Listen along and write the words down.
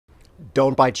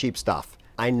Don't buy cheap stuff.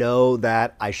 I know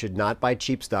that I should not buy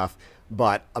cheap stuff,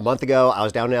 but a month ago I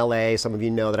was down in LA. Some of you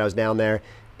know that I was down there,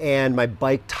 and my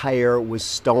bike tire was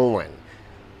stolen.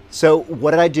 So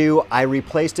what did I do? I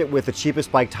replaced it with the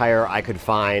cheapest bike tire I could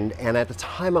find, and at the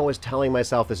time I was telling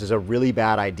myself this is a really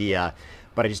bad idea,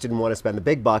 but I just didn't want to spend the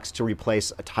big bucks to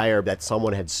replace a tire that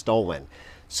someone had stolen.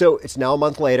 So it's now a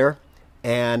month later,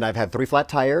 and I've had 3 flat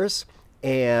tires,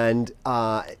 and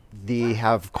they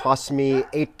have cost me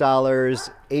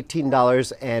 $8,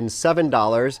 $18, and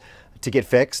 $7 to get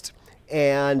fixed.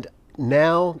 And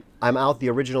now I'm out the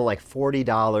original like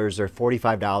 $40 or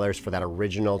 $45 for that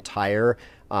original tire,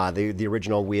 the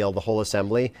original wheel, the whole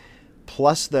assembly,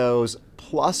 plus those,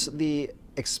 plus the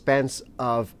expense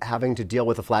of having to deal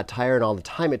with a flat tire and all the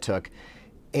time it took.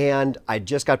 And I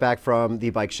just got back from the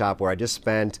bike shop where I just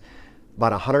spent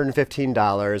about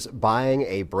 $115 buying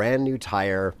a brand new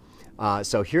tire.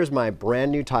 So here's my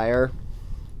brand new tire.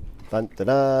 Dun, da,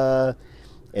 da.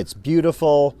 It's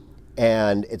beautiful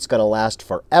and it's gonna last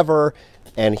forever.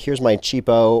 And here's my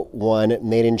cheapo one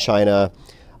made in China.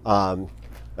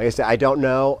 Like I said, I don't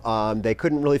know. They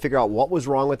couldn't really figure out what was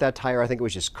wrong with that tire. I think it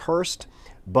was just cursed.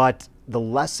 But the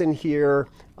lesson here,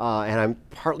 and I'm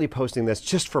partly posting this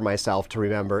just for myself to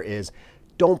remember, is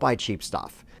don't buy cheap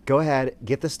stuff. Go ahead,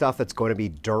 get the stuff that's going to be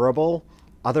durable.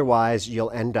 Otherwise, you'll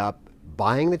end up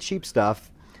buying the cheap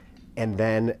stuff and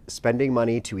then spending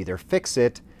money to either fix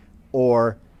it,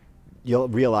 or you'll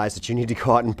realize that you need to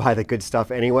go out and buy the good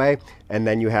stuff anyway, and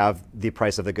then you have the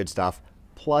price of the good stuff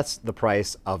plus the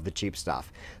price of the cheap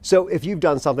stuff. So if you've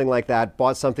done something like that,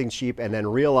 bought something cheap, and then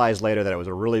realized later that it was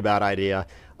a really bad idea,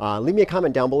 leave me a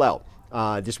comment down below.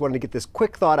 Just wanted to get this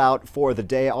quick thought out for the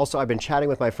day. Also, I've been chatting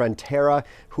with my friend Tara,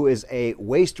 who is a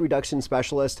waste reduction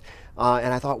specialist,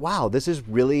 and I thought, wow, this is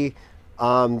really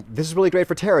great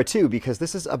for Tara too, because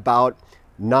this is about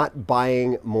not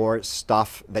buying more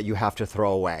stuff that you have to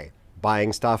throw away,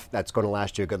 buying stuff that's going to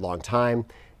last you a good long time.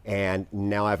 And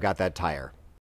now I've got that tire.